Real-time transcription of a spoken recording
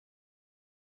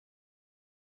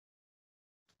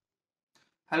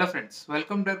Hello friends,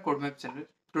 welcome to our CodeMap channel.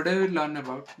 Today we'll learn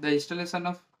about the installation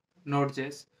of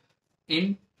Node.js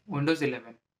in Windows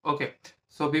 11. Okay,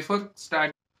 so before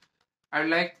start, I'd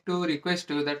like to request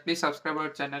you that please subscribe our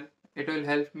channel. It will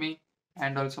help me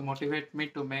and also motivate me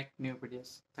to make new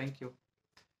videos. Thank you.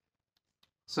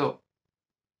 So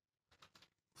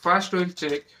first we'll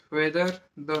check whether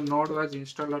the node was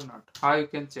installed or not. How you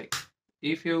can check?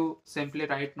 If you simply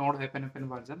write node-n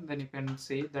version, then you can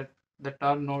see that the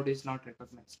term node is not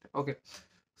recognized. Okay.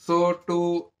 So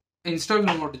to install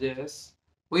Node.js,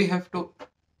 we have to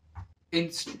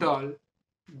install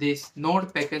this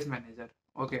Node package manager.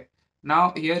 Okay.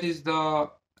 Now here is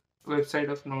the website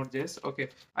of Node.js. Okay.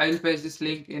 I will paste this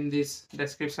link in this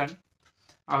description.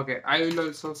 Okay. I will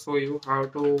also show you how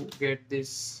to get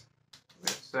this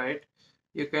website.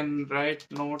 You can write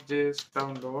Node.js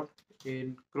download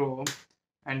in Chrome,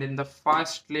 and in the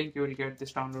first link you will get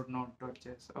this download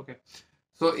Node.js. Okay.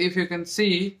 So if you can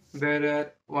see, there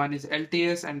are one is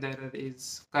LTS and there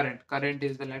is current. Current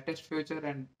is the latest feature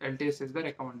and LTS is the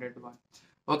recommended one.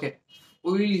 Okay,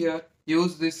 we will here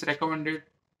use this recommended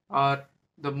or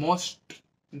the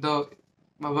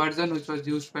version which was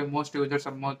used by most users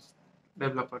or most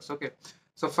developers. Okay,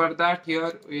 so for that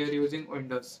here we are using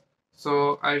Windows.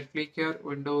 So I'll click here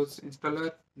Windows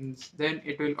installer, then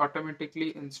it will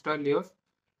automatically install your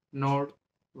Node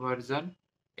version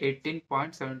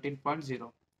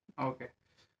 18.17.0. Okay,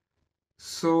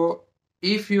 so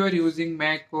if you are using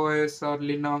Mac OS or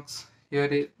Linux,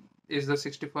 here is the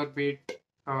 64-bit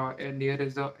and here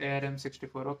is the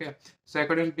ARM64. Okay, so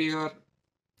according to your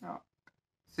uh,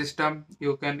 system,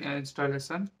 you can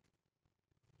installation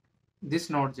this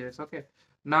Node.js. Okay,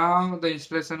 now the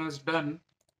installation was done.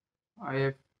 I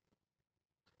have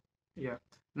Yeah.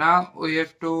 Now we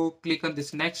have to click on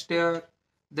this next here.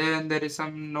 Then there is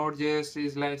some Node.js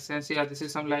is license. Yeah, this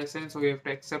is some license. We have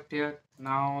to accept here.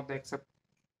 Now the accept.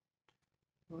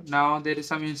 Now there is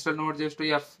some install Node.js to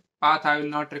your path. I will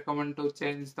not recommend to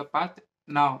change the path.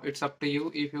 Now it's up to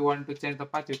you. If you want to change the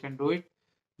path, you can do it.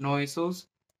 No issues.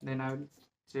 Then I will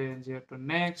change here to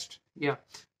next. Yeah.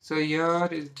 So here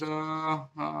is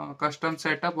the custom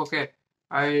setup. Okay.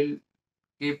 I'll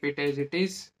keep it as it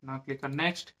is. Now click on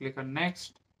next. Click on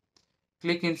next.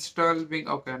 Click install being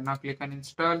okay. Now click on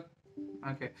install.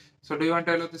 Okay, so do you want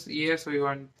to allow this? Yes, we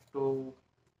want to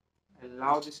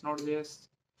allow this Node.js.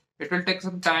 It will take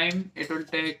some time. It will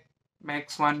take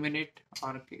max 1 minute,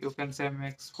 or you can say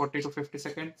max 40 to 50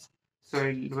 seconds. So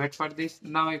I'll wait for this.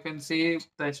 Now you can see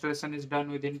the installation is done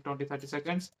within 20-30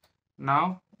 seconds.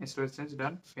 Now installation is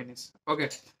done. Finish. Okay,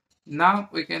 now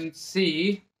we can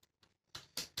see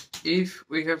if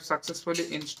we have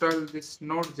successfully installed this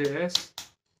Node.js,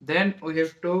 then we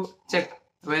have to check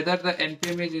whether the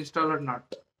npm is installed or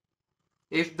not.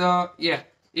 If we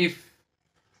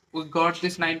got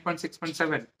this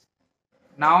 9.6.7,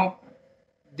 now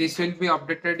this will be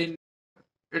updated in,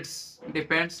 it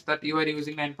depends that you are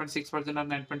using 9.6 version or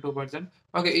 9.2 version.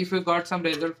 Okay, if you got some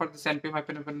result for this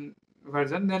npm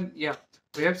version, then yeah,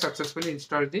 we have successfully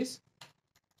installed this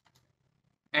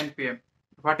npm.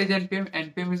 What is npm?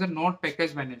 Npm is a node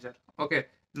package manager. Okay,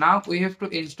 now we have to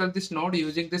install this node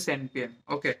using this npm.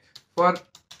 Okay, for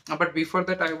but before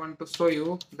that I want to show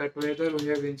you that whether we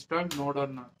have installed node or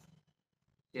not.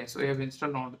 Yes, we have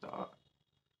installed node.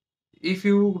 If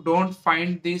you don't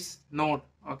find this node,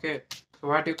 okay, so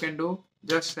what you can do,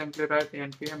 just simply write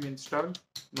npm install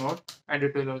node and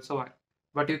it will also work.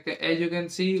 But you can, as you can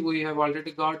see, we have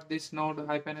already got this node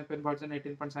 -n version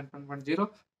 18.7.0.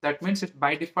 That means it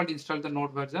by default install the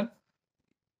node version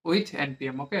with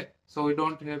npm. Okay, so we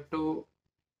don't have to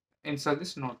install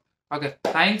this node. Okay,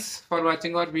 thanks for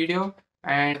watching our video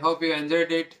and hope you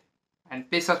enjoyed it, and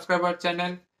please subscribe our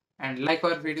channel and like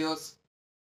our videos.